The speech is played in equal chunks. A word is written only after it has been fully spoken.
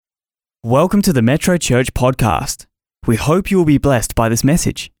Welcome to the Metrochurch podcast. We hope you will be blessed by this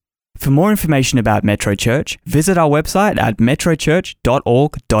message. For more information about Metrochurch, visit our website at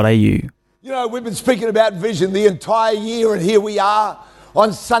metrochurch.org.au. You know, we've been speaking about vision the entire year, and here we are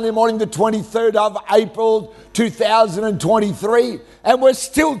on Sunday morning, the 23rd of April, 2023, and we're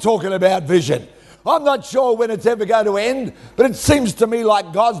still talking about vision. I'm not sure when it's ever going to end, but it seems to me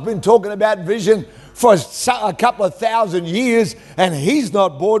like God's been talking about vision for a couple of thousand years, and he's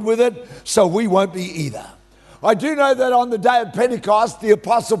not bored with it, so we won't be either. I do know that on the day of Pentecost, the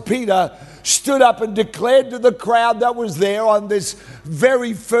Apostle Peter stood up and declared to the crowd that was there on this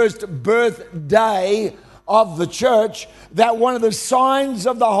very first birthday of the church that one of the signs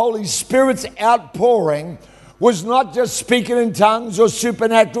of the Holy Spirit's outpouring was not just speaking in tongues or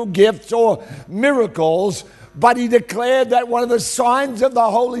supernatural gifts or miracles, but he declared that one of the signs of the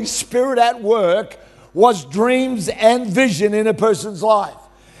Holy Spirit at work was dreams and vision in a person's life.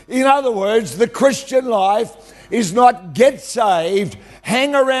 In other words, the Christian life is not get saved,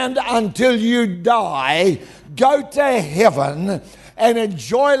 hang around until you die, go to heaven, and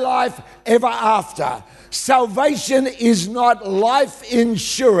enjoy life ever after. Salvation is not life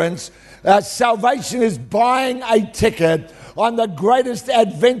insurance. Salvation is buying a ticket on the greatest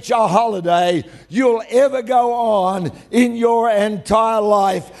adventure holiday you'll ever go on in your entire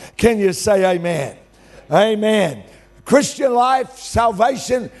life. Can you say amen? Amen. Christian life,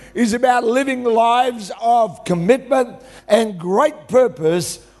 salvation, is about living lives of commitment and great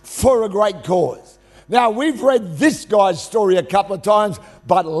purpose for a great cause. Now, we've read this guy's story a couple of times,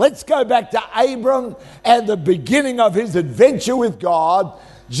 but let's go back to Abram and the beginning of his adventure with God,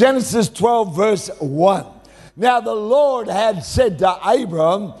 Genesis 12, verse 1. Now, the Lord had said to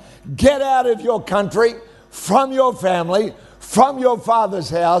Abram, get out of your country, from your family, from your father's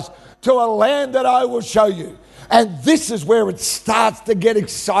house, to a land that I will show you. And this is where it starts to get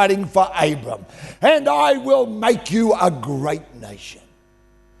exciting for Abram. And I will make you a great nation.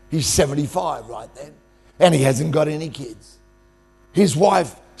 He's 75 right then, and he hasn't got any kids. His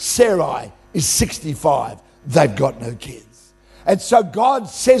wife, Sarai, is 65. They've got no kids. And so God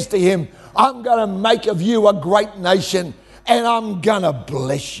says to him, I'm going to make of you a great nation, and I'm going to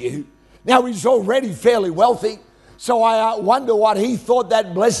bless you. Now, he's already fairly wealthy, so I wonder what he thought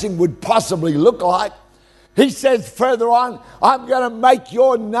that blessing would possibly look like. He says further on, I'm going to make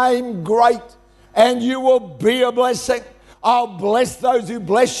your name great, and you will be a blessing. I'll bless those who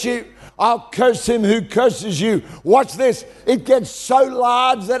bless you. I'll curse him who curses you. Watch this. It gets so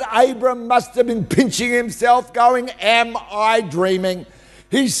large that Abram must have been pinching himself going, am I dreaming?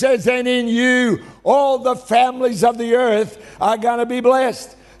 He says, and in you, all the families of the earth are going to be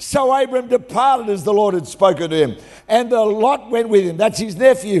blessed. So Abram departed as the Lord had spoken to him. And Lot went with him. That's his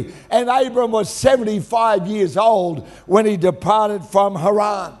nephew. And Abram was 75 years old when he departed from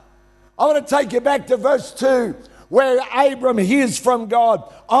Haran. I want to take you back to verse 2, where Abram hears from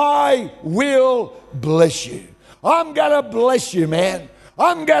God, I will bless you. I'm going to bless you, man.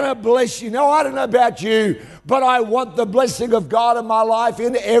 I'm going to bless you. Now, I don't know about you, but I want the blessing of God in my life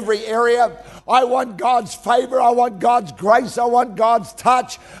in every area. I want God's favor. I want God's grace. I want God's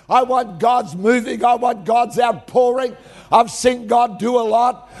touch. I want God's moving. I want God's outpouring. I've seen God do a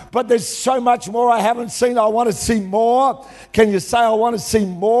lot, but there's so much more I haven't seen. I want to see more. Can you say, I want to see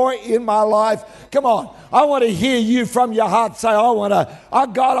more in my life? Come on. I want to hear you from your heart say, God,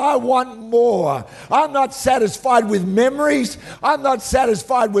 I want more. I'm not satisfied with memories. I'm not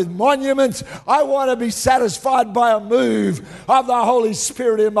satisfied with monuments. I want to be satisfied by a move of the Holy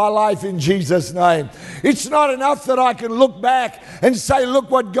Spirit in my life in Jesus' name. It's not enough that I can look back and say, look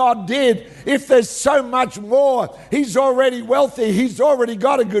what God did. If there's so much more, he's already wealthy. He's already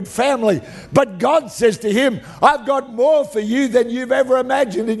got a good family. But God says to him, I've got more for you than you've ever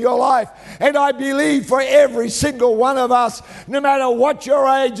imagined in your life. And I believe for every single one of us, no matter what your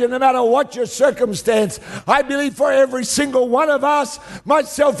age and no matter what your circumstance, I believe for every single one of us,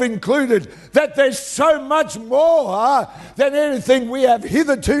 myself included, that there's so much more than anything we have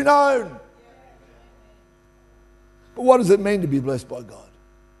hitherto known. But what does it mean to be blessed by God?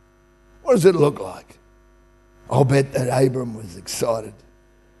 What does it look like? I'll bet that Abram was excited.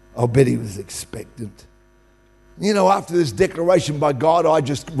 I'll bet he was expectant. You know, after this declaration by God, I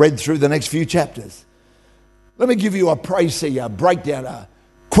just read through the next few chapters. Let me give you a précis, a breakdown, a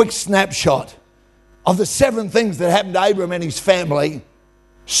quick snapshot of the 7 things that happened to Abram and his family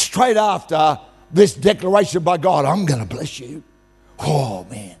straight after this declaration by God. I'm going to bless you. Oh,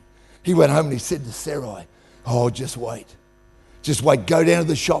 man. He went home and he said to Sarai, oh, just wait. Just wait. Go down to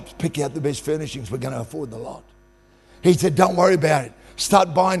the shops, pick out the best furnishings. We're going to afford the lot. He said, don't worry about it.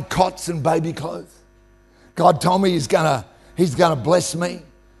 Start buying cots and baby clothes. God told me he's going to bless me.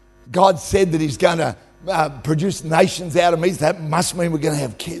 God said that he's going to produce nations out of me. That must mean we're going to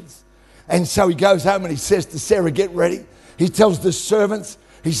have kids. And so he goes home and he says to Sarah, get ready. He tells the servants,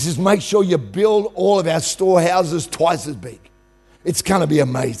 he says, make sure you build all of our storehouses twice as big. It's going to be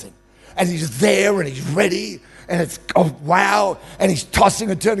amazing. And he's there and he's ready. And it's, oh, wow. And he's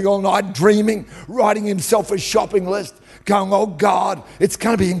tossing and turning all night, dreaming, writing himself a shopping list, going, oh, God, it's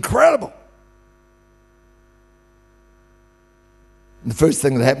going to be incredible. And the first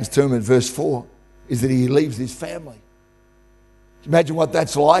thing that happens to him in verse 4 is that he leaves his family. Imagine what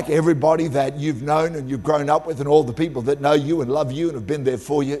that's like. Everybody that you've known and you've grown up with and all the people that know you and love you and have been there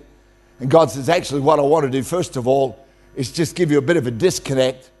for you. And God says, actually, what I want to do, first of all, is just give you a bit of a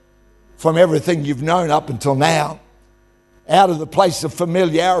disconnect from everything you've known up until now, out of the place of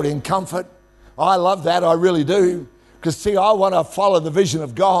familiarity and comfort. I love that, I really do. Because, see, I want to follow the vision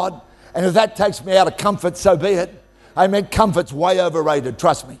of God. And if that takes me out of comfort, so be it. Amen. Comfort's way overrated,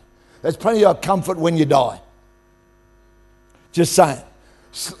 trust me. There's plenty of comfort when you die. Just saying.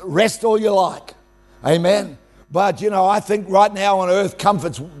 Rest all you like. Amen. But, I think right now on earth,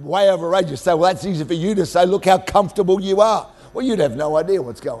 comfort's way overrated. You say, well, that's easy for you to say. Look how comfortable you are. Well, you'd have no idea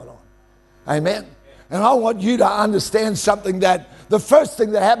what's going on. Amen. And I want you to understand something, that the first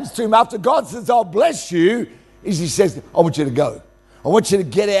thing that happens to him after God says, I'll bless you, is he says, I want you to go. I want you to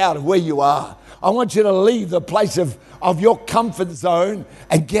get out of where you are. I want you to leave the place of your comfort zone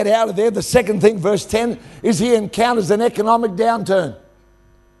and get out of there. The second thing, verse 10, is he encounters an economic downturn.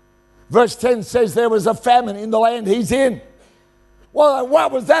 Verse 10 says there was a famine in the land he's in. Well,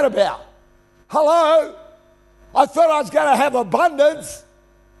 what was that about? Hello? I thought I was going to have abundance.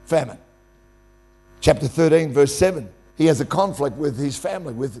 Famine. Chapter 13, verse 7. He has a conflict with his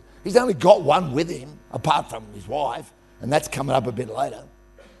family. He's only got one with him, apart from his wife, and that's coming up a bit later.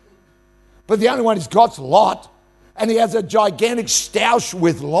 But the only one he's got's Lot, and he has a gigantic stoush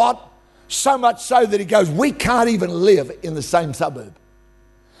with Lot, so much so that he goes, we can't even live in the same suburb.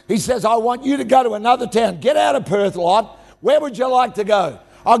 He says, I want you to go to another town. Get out of Perth, Lot. Where would you like to go?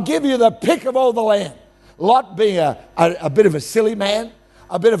 I'll give you the pick of all the land. Lot being a bit of a silly man,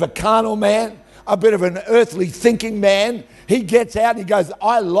 a bit of a carnal man, a bit of an earthly thinking man. He gets out and he goes,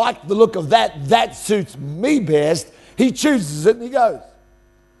 I like the look of that. That suits me best. He chooses it and he goes.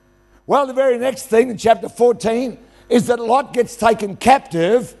 Well, the very next thing in chapter 14 is that Lot gets taken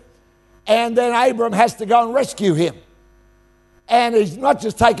captive, and then Abram has to go and rescue him. And he's not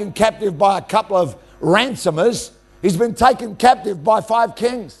just taken captive by a couple of ransomers. He's been taken captive by 5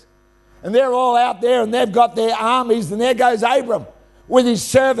 kings. And they're all out there and they've got their armies, and there goes Abram with his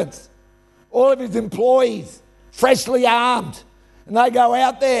servants, all of his employees, freshly armed. And they go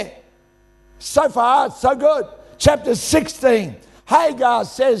out there. So far, so good. Chapter 16, Hagar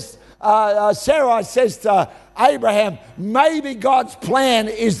says, Sarai says to Abraham, maybe God's plan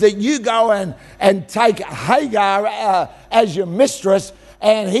is that you go and take Hagar as your mistress.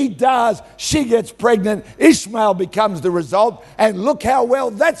 And he does. She gets pregnant. Ishmael becomes the result. And look how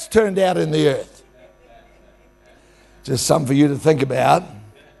well that's turned out in the earth. Just something for you to think about.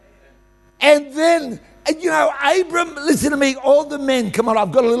 And then, Abram, listen to me, all the men, come on,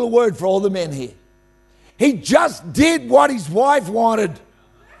 I've got a little word for all the men here. He just did what his wife wanted.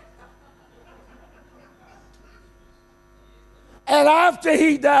 And after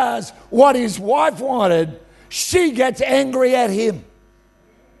he does what his wife wanted, she gets angry at him.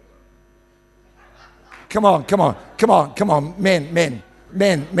 Come on, men,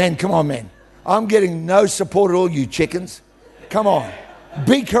 come on, men. I'm getting no support at all, you chickens. Come on.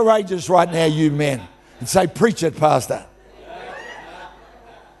 Be courageous right now, you men, and say, preach it, Pastor.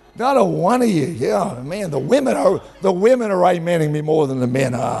 Not a one of you. Yeah, man, the women are amening me more than the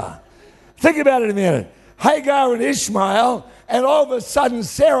men are. Think about it a minute. Hagar and Ishmael, and all of a sudden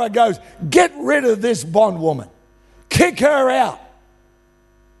Sarah goes, get rid of this bondwoman. Kick her out.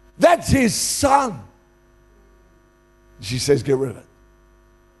 That's his son. She says, get rid of it.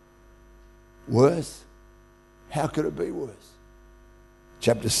 Worse? How could it be worse?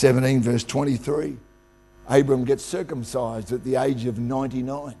 Chapter 17, verse 23. Abram gets circumcised at the age of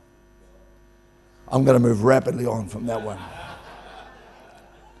 99. I'm going to move rapidly on from that one.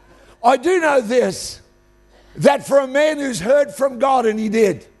 I do know this, that for a man who's heard from God, and he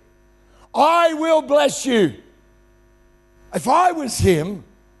did, I will bless you. If I was him,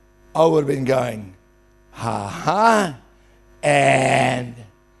 I would have been going, and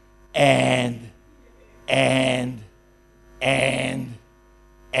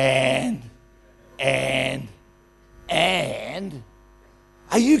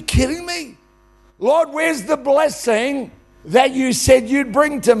are you kidding me? Lord, where's the blessing that you said you'd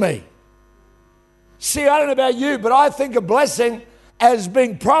bring to me? See, I don't know about you, but I think a blessing as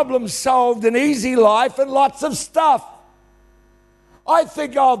being problem solved, an easy life, and lots of stuff. I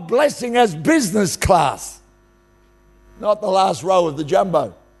think of blessing as business class, not the last row of the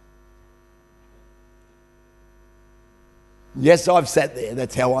jumbo. Yes, I've sat there.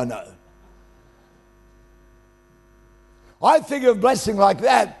 That's how I know. I think of blessing like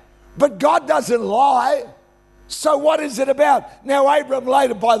that, but God doesn't lie. So what is it about? Now, Abram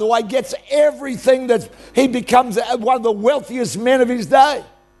later, by the way, gets everything he becomes one of the wealthiest men of his day.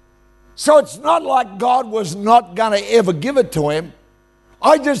 So it's not like God was not going to ever give it to him.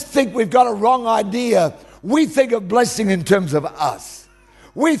 I just think we've got a wrong idea. We think of blessing in terms of us.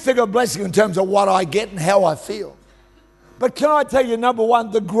 We think of blessing in terms of what I get and how I feel. But can I tell you, number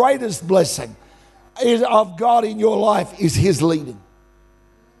one, the greatest blessing of God in your life is His leading.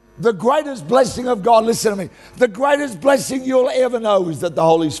 The greatest blessing of God, listen to me, the greatest blessing you'll ever know is that the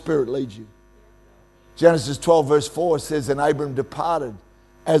Holy Spirit leads you. Genesis 12 verse 4 says, and Abram departed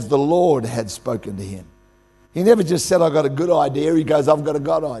as the Lord had spoken to him. He never just said, I've got a good idea. He goes, I've got a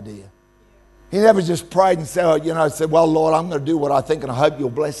God idea. He never just prayed and said, well, Lord, I'm going to do what I think and I hope you'll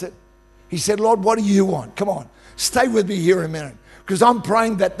bless it. He said, Lord, what do you want? Come on, stay with me here a minute, because I'm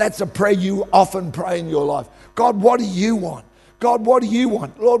praying that's a prayer you often pray in your life. God, what do you want? God, what do you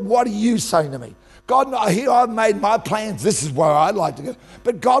want? Lord, what are you saying to me? God, here I've made my plans. This is where I'd like to go.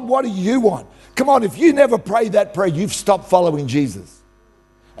 But God, what do you want? Come on, if you never pray that prayer, you've stopped following Jesus.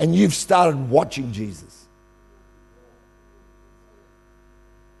 And you've started watching Jesus.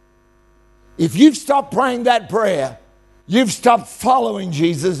 If you've stopped praying that prayer, you've stopped following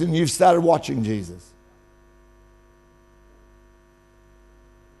Jesus and you've started watching Jesus.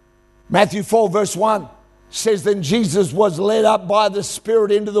 Matthew 4 verse 1 says, then Jesus was led up by the Spirit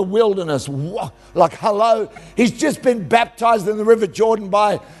into the wilderness. Like, hello, he's just been baptized in the River Jordan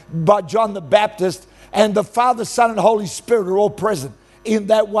by John the Baptist, and the Father, Son, and Holy Spirit are all present in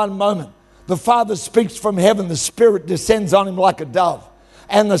that one moment. The Father speaks from heaven, the Spirit descends on him like a dove,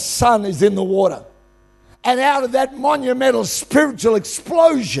 and the Son is in the water. And out of that monumental spiritual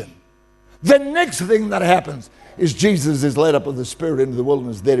explosion, the next thing that happens is Jesus is led up of the Spirit into the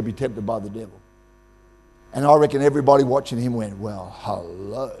wilderness, there to be tempted by the devil. And I reckon everybody watching him went, well,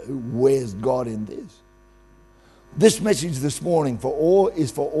 hello, where's God in this? This message this morning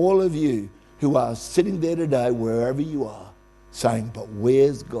is for all of you who are sitting there today, wherever you are, saying, but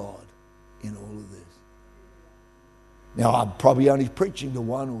where's God in all of this? Now, I'm probably only preaching to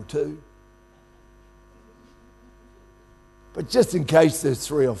one or two. But just in case there's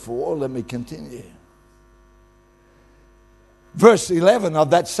three or four, let me continue. Verse 11 of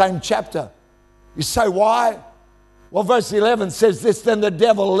that same chapter. You say, why? Well, verse 11 says this, then the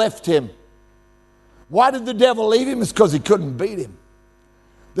devil left him. Why did the devil leave him? It's because he couldn't beat him.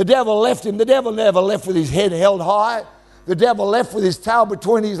 The devil left him. The devil never left with his head held high. The devil left with his tail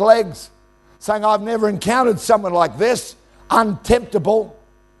between his legs, saying, I've never encountered someone like this, untemptable.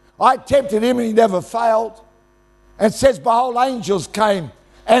 I tempted him and he never failed. And it says, behold, angels came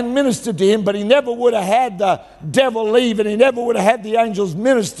and ministered to him, but he never would have had the devil leave, and he never would have had the angels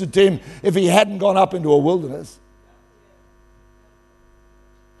minister to him if he hadn't gone up into a wilderness.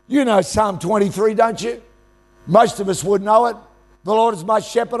 You know Psalm 23, don't you? Most of us would know it. The Lord is my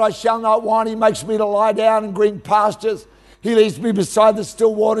shepherd, I shall not want. He makes me to lie down in green pastures. He leads me beside the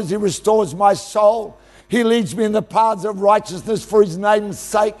still waters. He restores my soul. He leads me in the paths of righteousness for his name's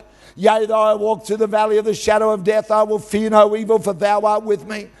sake. Yea, though I walk through the valley of the shadow of death, I will fear no evil, for thou art with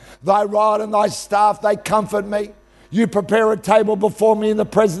me. Thy rod and thy staff, they comfort me. You prepare a table before me in the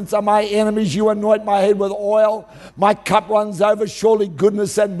presence of my enemies. You anoint my head with oil. My cup runs over. Surely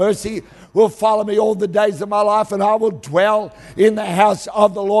goodness and mercy will follow me all the days of my life, and I will dwell in the house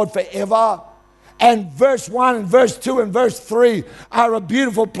of the Lord forever. And verse 1 and verse 2 and verse 3 are a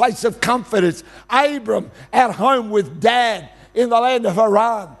beautiful place of comfort. It's Abram at home with Dad in the land of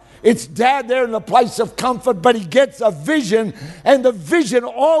Haran. It's Dad there in the place of comfort, but he gets a vision, and the vision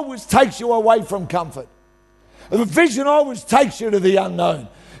always takes you away from comfort. The vision always takes you to the unknown.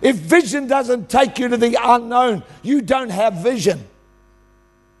 If vision doesn't take you to the unknown, you don't have vision.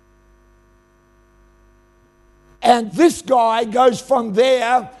 And this guy goes from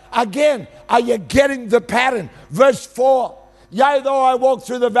there. Again, are you getting the pattern? Verse 4, yea, though I walk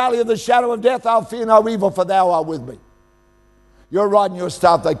through the valley of the shadow of death, I'll fear no evil, for thou art with me. Your rod and your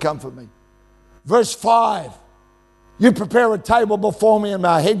staff, they comfort me. Verse 5, you prepare a table before me, and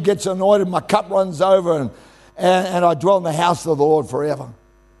my head gets anointed, my cup runs over, and I dwell in the house of the Lord forever.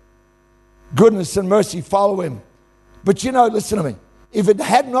 Goodness and mercy follow him. But you know, listen to me. If it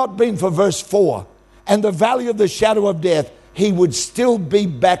had not been for verse 4 and the valley of the shadow of death, he would still be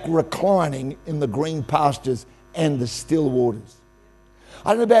back reclining in the green pastures and the still waters. I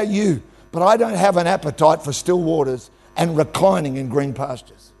don't know about you, but I don't have an appetite for still waters and reclining in green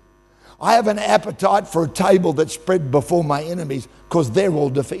pastures. I have an appetite for a table that's spread before my enemies because they're all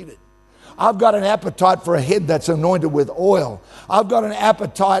defeated. I've got an appetite for a head that's anointed with oil. I've got an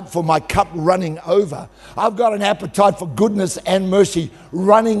appetite for my cup running over. I've got an appetite for goodness and mercy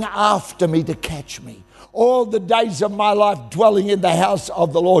running after me to catch me. All the days of my life dwelling in the house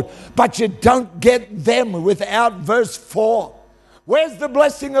of the Lord. But you don't get them without verse 4. Where's the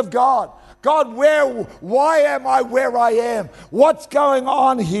blessing of God? God, why am I where I am? What's going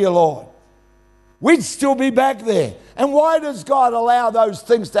on here, Lord? We'd still be back there. And why does God allow those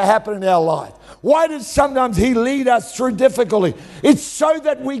things to happen in our life? Why does sometimes He lead us through difficulty? It's so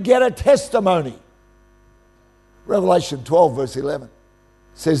that we get a testimony. Revelation 12 verse 11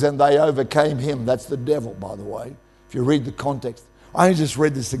 says, and they overcame him. That's the devil, by the way, if you read the context. I only just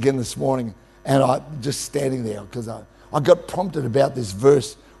read this again this morning, and I'm just standing there because I got prompted about this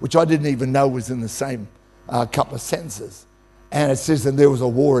verse, which I didn't even know was in the same couple of sentences. And it says, and there was a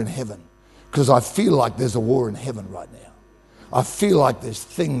war in heaven. Because I feel like there's a war in heaven right now. I feel like there's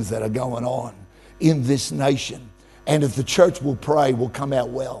things that are going on in this nation. And if the church will pray, we'll come out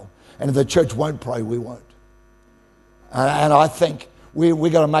well. And if the church won't pray, we won't. And I think we're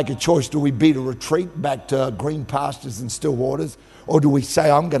going to make a choice. Do we beat a retreat back to green pastures and still waters? Or do we say,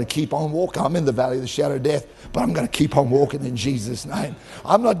 I'm going to keep on walking. I'm in the valley of the shadow of death, but I'm going to keep on walking in Jesus' name.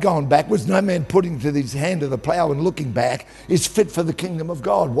 I'm not going backwards. No man putting to his hand to the plow and looking back is fit for the kingdom of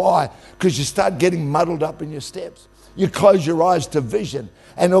God. Why? Because you start getting muddled up in your steps. You close your eyes to vision,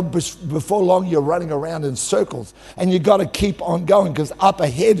 and before long you're running around in circles, and you've got to keep on going because up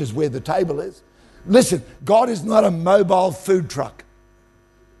ahead is where the table is. Listen, God is not a mobile food truck.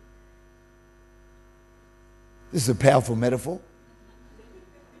 This is a powerful metaphor.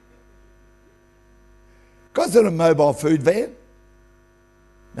 God's not a mobile food van.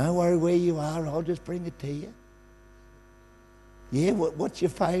 Don't worry where you are, I'll just bring it to you. Yeah, what's your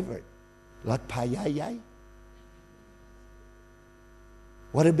favourite? Like paella?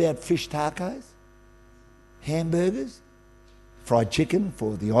 What about fish tacos? Hamburgers? Fried chicken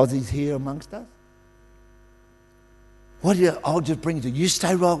for the Aussies here amongst us? I'll just bring it to you. You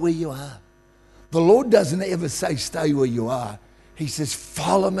stay right where you are. The Lord doesn't ever say stay where you are. He says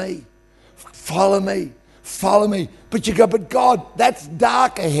follow me. Follow me. Follow me. But you go, but God, that's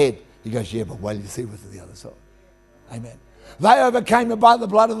dark ahead. He goes, yeah, but wait till you see what's on the other side. Amen. They overcame it by the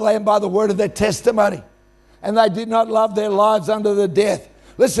blood of the Lamb, by the word of their testimony. And they did not love their lives unto the death.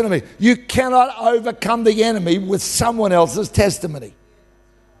 Listen to me. You cannot overcome the enemy with someone else's testimony.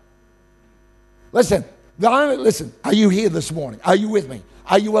 Listen, are you here this morning? Are you with me?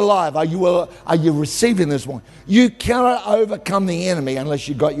 Are you alive? Are you receiving this morning? You cannot overcome the enemy unless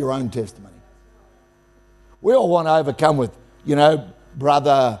you got your own testimony. We all want to overcome with,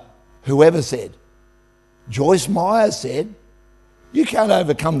 brother whoever said. Joyce Meyer said, you can't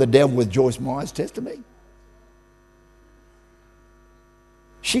overcome the devil with Joyce Meyer's testimony.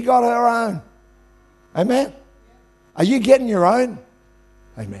 She got her own. Amen. Are you getting your own?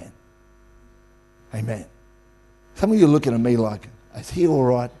 Amen. Amen. Some of you are looking at me like, is he all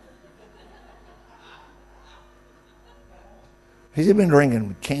right? Has he been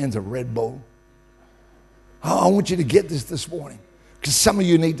drinking cans of Red Bull? Oh, I want you to get this morning, because some of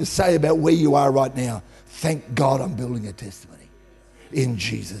you need to say about where you are right now, thank God I'm building a testimony in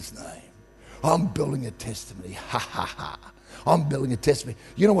Jesus' name. I'm building a testimony. Ha, ha, ha. I'm building a testimony.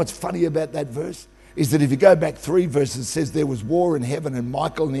 You know what's funny about that verse? Is that if you go back 3 verses, it says there was war in heaven and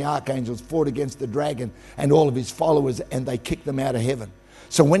Michael and the archangels fought against the dragon and all of his followers, and they kicked them out of heaven.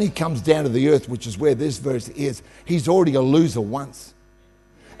 So when he comes down to the earth, which is where this verse is, he's already a loser once.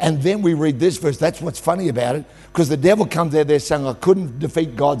 And then we read this verse. That's what's funny about it, because the devil comes out there saying, I couldn't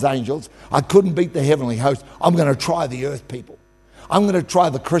defeat God's angels. I couldn't beat the heavenly host. I'm going to try the earth people. I'm going to try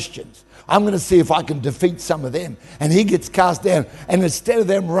the Christians. I'm going to see if I can defeat some of them. And he gets cast down. And instead of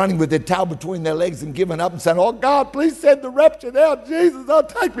them running with their tail between their legs and giving up and saying, oh God, please send the rapture now, Jesus, oh,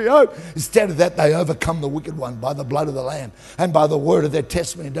 take me home. Instead of that, they overcome the wicked one by the blood of the Lamb and by the word of their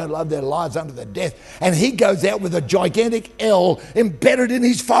testimony, and don't love their lives unto the death. And he goes out with a gigantic L embedded in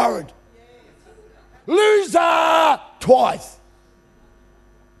his forehead. Loser! Twice.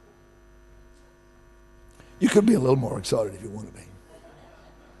 You could be a little more excited if you want to be.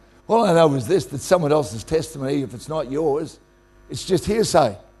 All I know is this, that someone else's testimony, if it's not yours, it's just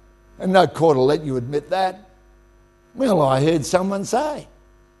hearsay. And no court will let you admit that. Well, I heard someone say.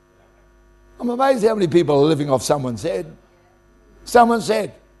 I'm amazed how many people are living off someone said. Someone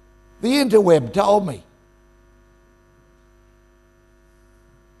said, the interweb told me.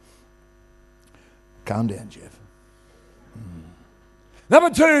 Calm down, Geoff. Number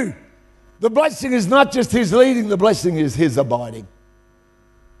two, the blessing is not just his leading, the blessing is his abiding.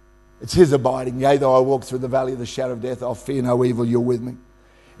 It's his abiding. Yea, though I walk through the valley of the shadow of death, I'll fear no evil, you're with me.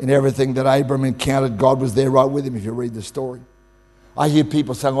 In everything that Abram encountered, God was there right with him, if you read the story. I hear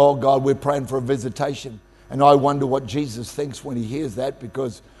people saying, oh God, we're praying for a visitation. And I wonder what Jesus thinks when he hears that,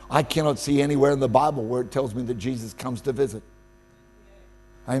 because I cannot see anywhere in the Bible where it tells me that Jesus comes to visit.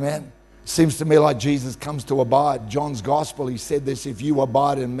 Amen. Seems to me like Jesus comes to abide. John's gospel, he said this, if you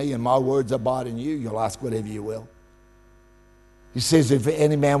abide in me and my words abide in you, you'll ask whatever you will. He says, if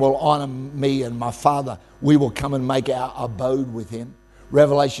any man will honor me and my Father, we will come and make our abode with him.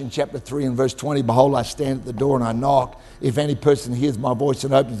 Revelation chapter 3 and verse 20, behold, I stand at the door and I knock. If any person hears my voice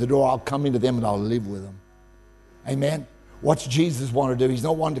and opens the door, I'll come into them and I'll live with them. Amen. What's Jesus want to do? He's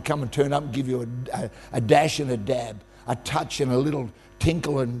not one to come and turn up and give you a dash and a dab, a touch and a little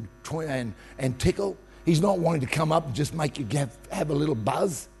tinkle and tickle. He's not wanting to come up and just make you have a little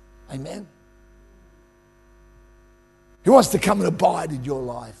buzz. Amen. He wants to come and abide in your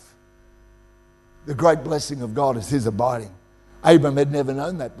life. The great blessing of God is his abiding. Abram had never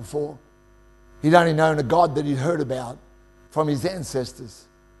known that before. He'd only known a God that he'd heard about from his ancestors.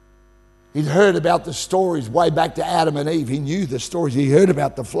 He'd heard about the stories way back to Adam and Eve. He knew the stories. He heard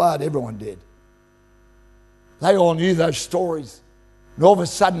about the flood. Everyone did. They all knew those stories. And all of a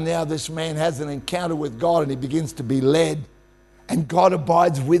sudden now this man has an encounter with God and he begins to be led, and God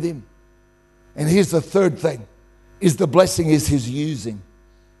abides with him. And here's the third thing, is the blessing is his using.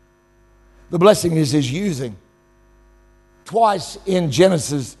 The blessing is his using. Twice in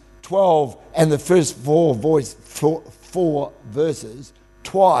Genesis 12 and the first four verses,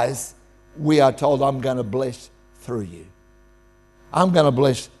 twice we are told, I'm going to bless through you. I'm going to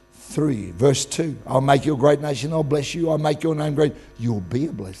bless through you. Verse 2, I'll make you a great nation, I'll bless you, I'll make your name great, you'll be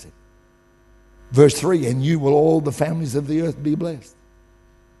a blessing. Verse 3, and you will all the families of the earth be blessed.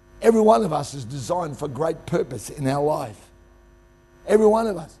 Every one of us is designed for great purpose in our life. Every one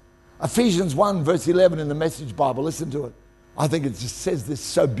of us. Ephesians 1 verse 11 in the Message Bible, listen to it. I think it just says this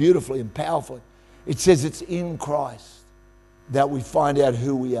so beautifully and powerfully. It says it's in Christ that we find out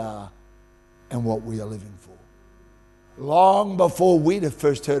who we are and what we are living for. Long before we'd have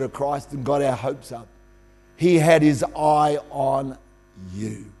first heard of Christ and got our hopes up, he had his eye on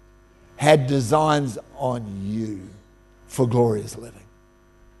you, had designs on you for glorious living.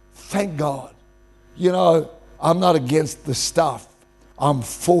 Thank God. You know, I'm not against the stuff. I'm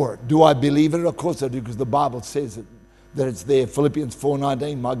for it. Do I believe in it? Of course I do, because the Bible says it, that it's there. Philippians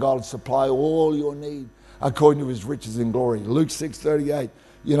 4:19, my God will supply all your need according to his riches in glory. Luke 6:38,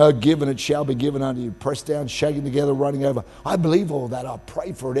 you know, given it shall be given unto you, pressed down, shaking together, running over. I believe all that. I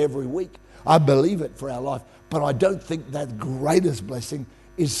pray for it every week. I believe it for our life. But I don't think that greatest blessing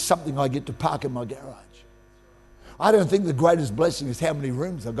is something I get to park in my garage. I don't think the greatest blessing is how many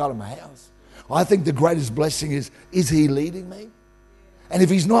rooms I've got in my house. I think the greatest blessing is he leading me? And if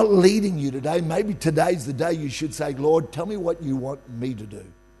he's not leading you today, maybe today's the day you should say, Lord, tell me what you want me to do.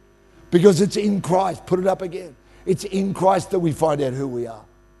 Because it's in Christ. Put it up again. It's in Christ that we find out who we are.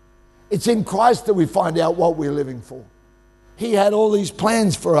 It's in Christ that we find out what we're living for. He had all these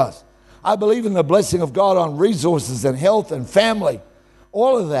plans for us. I believe in the blessing of God on resources and health and family,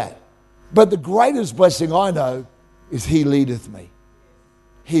 all of that. But the greatest blessing I know is he leadeth me.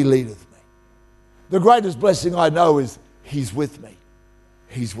 He leadeth me. The greatest blessing I know is he's with me.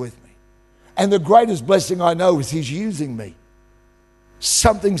 He's with me. And the greatest blessing I know is he's using me.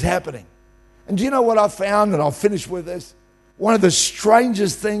 Something's happening. And do you know what I found? And I'll finish with this. One of the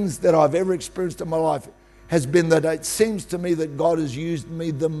strangest things that I've ever experienced in my life has been that it seems to me that God has used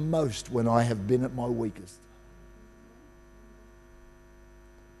me the most when I have been at my weakest.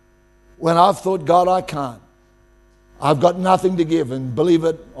 When I've thought, God, I can't. I've got nothing to give. And believe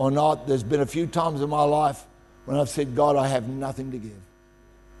it or not, there's been a few times in my life when I've said, God, I have nothing to give.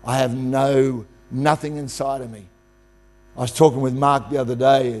 I have nothing inside of me. I was talking with Mark the other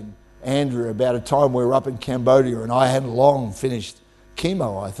day and Andrew about a time we were up in Cambodia, and I hadn't long finished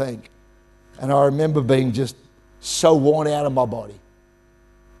chemo, I think. And I remember being just so worn out of my body.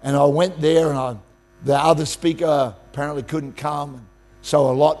 And I went there, and the other speaker apparently couldn't come, and so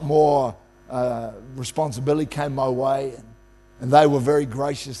a lot more responsibility came my way. And they were very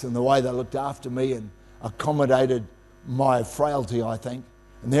gracious in the way they looked after me and accommodated my frailty, I think.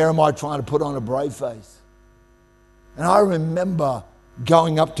 And there am I trying to put on a brave face. And I remember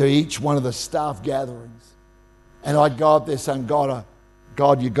going up to each one of the staff gatherings, and I'd go up there saying, God,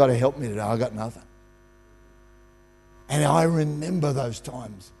 you've got to help me today. I got nothing. And I remember those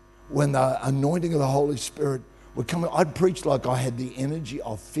times when the anointing of the Holy Spirit would come. I'd preach like I had the energy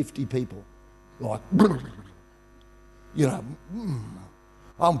of 50 people. Like, you know,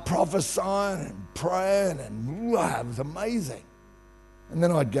 I'm prophesying and praying, and it was amazing. And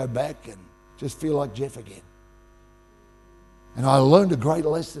then I'd go back and just feel like Geoff again. And I learned a great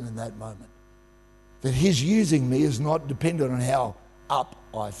lesson in that moment, that his using me is not dependent on how up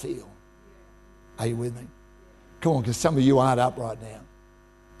I feel. Are you with me? Come on, because some of you aren't up right now.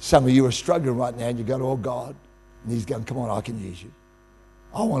 Some of you are struggling right now, and you go to, oh God, and he's going, come on, I can use you.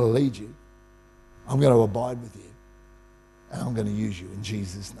 I want to lead you. I'm going to abide with you. And I'm going to use you in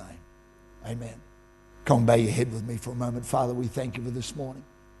Jesus' name. Amen. Come on, bow your head with me for a moment. Father, we thank you for this morning.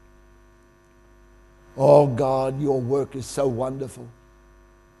 Oh God, your work is so wonderful.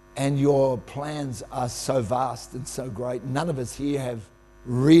 And your plans are so vast and so great. None of us here have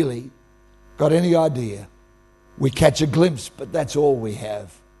really got any idea. We catch a glimpse, but that's all we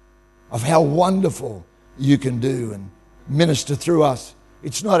have of how wonderful you can do and minister through us.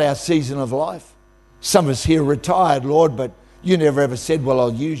 It's not our season of life. Some of us here are retired, Lord, but you never ever said, well,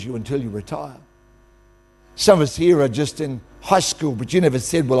 I'll use you until you retire. Some of us here are just in high school, but you never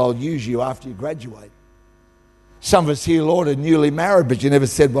said, well, I'll use you after you graduate. Some of us here, Lord, are newly married, but you never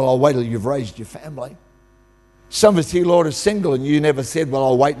said, well, I'll wait till you've raised your family. Some of us here, Lord, are single, and you never said, well,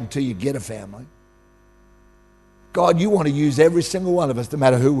 I'll wait until you get a family. God, you want to use every single one of us, no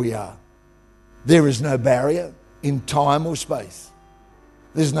matter who we are. There is no barrier in time or space.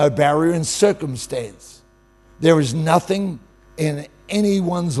 There's no barrier in circumstance. There is nothing in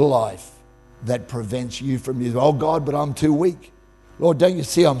anyone's life that prevents you from using. Oh God, but I'm too weak. Lord, don't you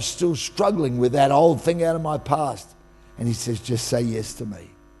see I'm still struggling with that old thing out of my past? And he says, just say yes to me.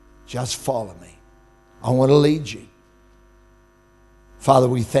 Just follow me. I want to lead you. Father,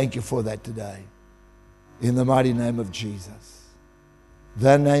 we thank you for that today. In the mighty name of Jesus.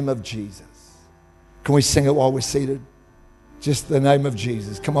 The name of Jesus. Can we sing it while we're seated? Just the name of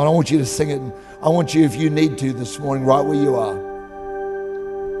Jesus. Come on, I want you to sing it. And I want you, if you need to this morning, right where you are,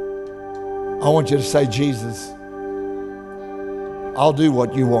 I want you to say, Jesus, I'll do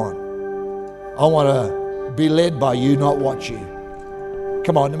what you want. I want to be led by you, not watch you.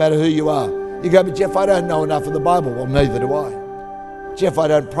 Come on, no matter who you are. You go, but Geoff, I don't know enough of the Bible. Well, neither do I. Geoff, I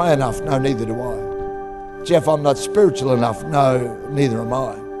don't pray enough. No, neither do I. Geoff, I'm not spiritual enough. No, neither am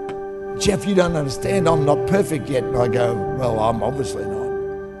I. Geoff, you don't understand. I'm not perfect yet. And I go, well, I'm obviously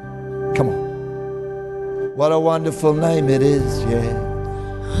not. Come on. What a wonderful name it is, yeah.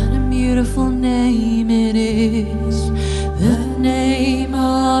 What a beautiful name it is. The name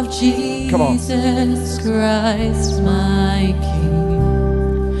of Jesus Christ, my King.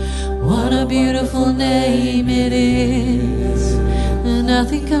 What a beautiful name it is.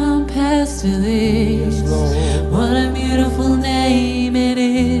 Nothing compares to this. What a beautiful name it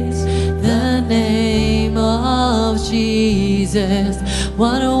is. The name of Jesus.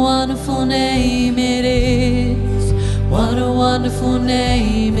 What a wonderful name it is. What a wonderful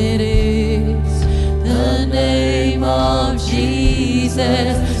name it is. The name of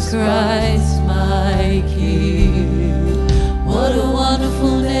Jesus Christ, my King. What a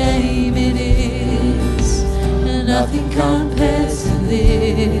wonderful name it is. And nothing compares to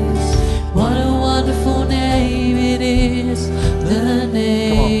this. What a wonderful name it is. The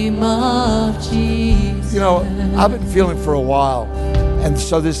name of Jesus. You know, I've been feeling for a while, and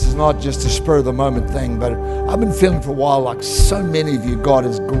so this is not just a spur of the moment thing, but I've been feeling for a while like so many of you, God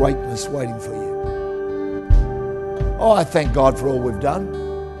has greatness waiting for you. Oh, I thank God for all we've done.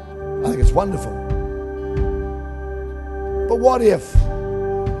 I think it's wonderful. But what if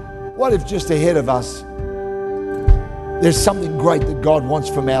just ahead of us, there's something great that God wants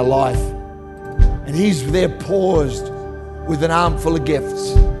from our life, and he's there paused with an armful of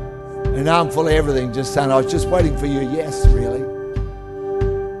gifts, an armful of everything, just saying, I was just waiting for your yes, really.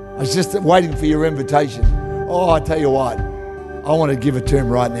 I was just waiting for your invitation. Oh, I tell you what, I want to give it to him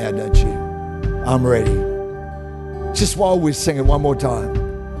right now, don't you? I'm ready. Just while we're singing one more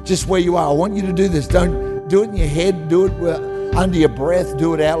time, just where you are, I want you to do this. Don't do it in your head, do it under your breath,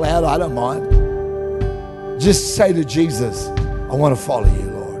 do it out loud, I don't mind. Just say to Jesus, I want to follow you,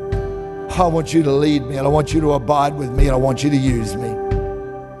 Lord. I want you to lead me, and I want you to abide with me, and I want you to use me.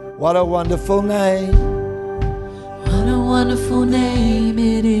 What a wonderful name. What a wonderful name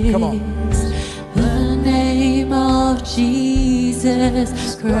it is. Come on. The name of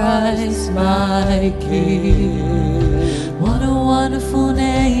Jesus Christ, my King. What a wonderful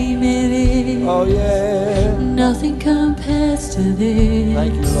name it is. Oh, yeah. Nothing compares to this.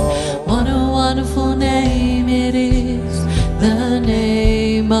 Thank you, Lord. What a wonderful name it is. The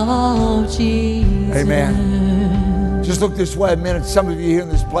name of Jesus. Amen. Just look this way a minute. Some of you here in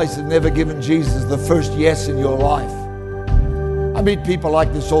this place have never given Jesus the first yes in your life. I meet people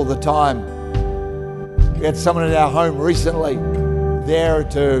like this all the time. We had someone in our home recently. there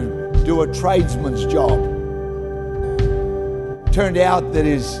to do a tradesman's job. Turned out that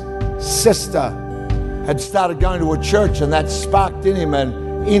his sister had started going to a church, and that sparked in him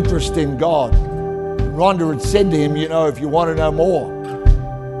an interest in God. Rhonda had said to him, you know, if you want to know more,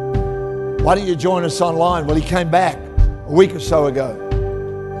 why don't you join us online? Well, he came back a week or so ago.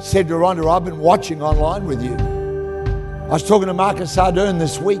 Said to Rhonda, I've been watching online with you. I was talking to Marcus Ardern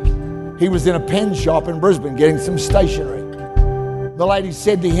this week. He was in a pen shop in Brisbane getting some stationery. The lady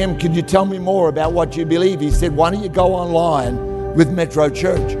said to him, could you tell me more about what you believe? He said, why don't you go online with Metro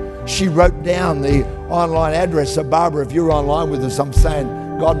Church? She wrote down the online address. So Barbara, if you're online with us, I'm saying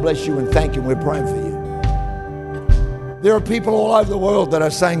God bless you and thank you. We're praying for you. There are people all over the world that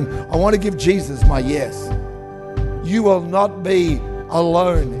are saying, I want to give Jesus my yes. You will not be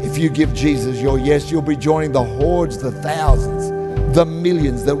alone if you give Jesus your yes. You'll be joining the hordes, the thousands, the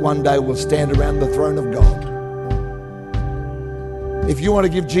millions that one day will stand around the throne of God. If you want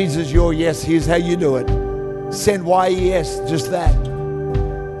to give Jesus your yes, here's how you do it. Send YES, just that,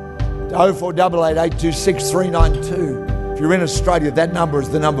 to 0488 826 392. If you're in Australia, that number is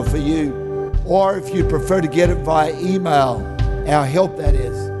the number for you. Or if you prefer to get it via email, our help that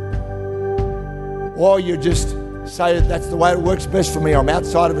is. Or you just say that's the way it works best for me. I'm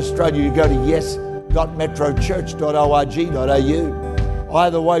outside of Australia. You go to yes.metrochurch.org.au.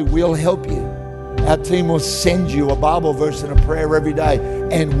 Either way, we'll help you. Our team will send you a Bible verse and a prayer every day,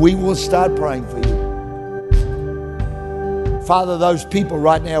 and we will start praying for you. Father, those people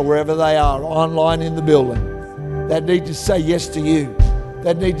right now, wherever they are, online in the building, that need to say yes to you,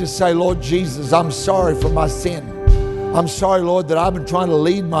 that need to say, Lord Jesus, I'm sorry for my sin. I'm sorry, Lord, that I've been trying to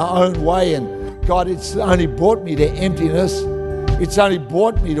lead my own way, and God, it's only brought me to emptiness. It's only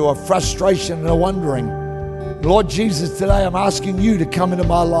brought me to a frustration and a wondering. Lord Jesus, today I'm asking you to come into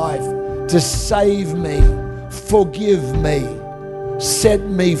my life, to save me, forgive me, set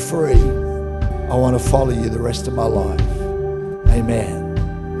me free. I want to follow you the rest of my life. Amen.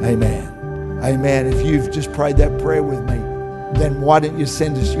 Amen. Amen. If you've just prayed that prayer with me, then why don't you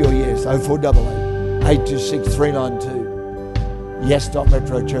send us your yes? 0488 826 392.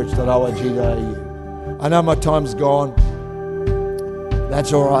 yes.metrochurch.org.au. I know my time's gone.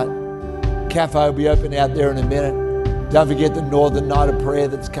 That's all right. Cafe will be open out there in a minute. Don't forget the Northern Night of Prayer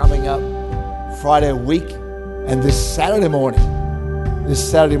that's coming up Friday a week. And this Saturday morning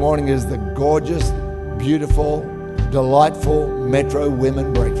is the gorgeous, beautiful, delightful Metro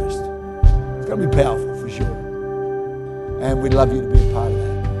Women Breakfast. It's going to be powerful for sure. And we'd love you to be a part of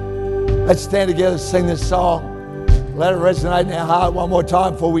that. Let's stand together, sing this song. Let it resonate in our heart one more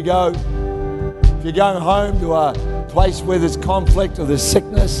time before we go. If you're going home to a place where there's conflict or there's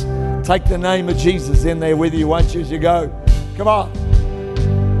sickness, take the name of Jesus in there with you, won't you, as you go? Come on.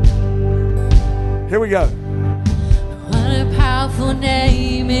 Here we go. What a powerful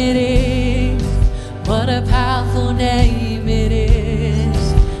name it is. What a powerful name it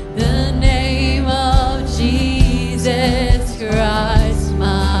is. The name of Jesus Christ,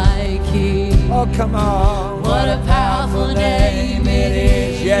 my King. Oh, come on. What a powerful name it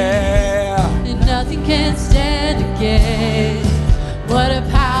is. Yeah. And nothing can stand against. What a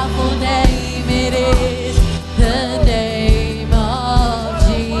powerful name it is. The name of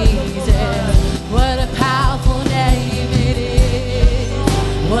Jesus. What a powerful name it is.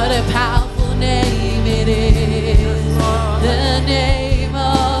 What a powerful name it is. The name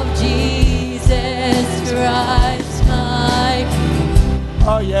of Jesus Christ, my King.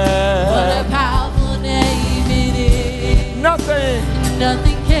 Oh, yeah. What a powerful name it is. Nothing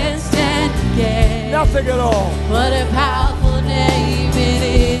can stand against. Nothing at all. What a powerful name it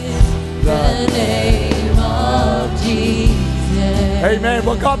is. The name of Jesus. Amen.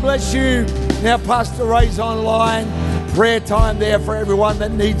 Well, God bless you. Now, Pastor Ray's online. Prayer time there for everyone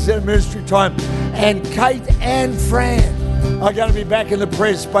that needs their ministry time. And Kate and Fran are going to be back in the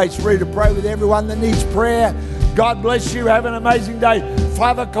prayer space, ready to pray with everyone that needs prayer. God bless you. Have an amazing day.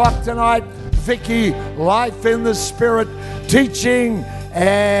 5 o'clock tonight, Vicky, Life in the Spirit, teaching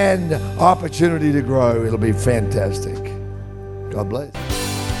and opportunity to grow. It'll be fantastic. God bless.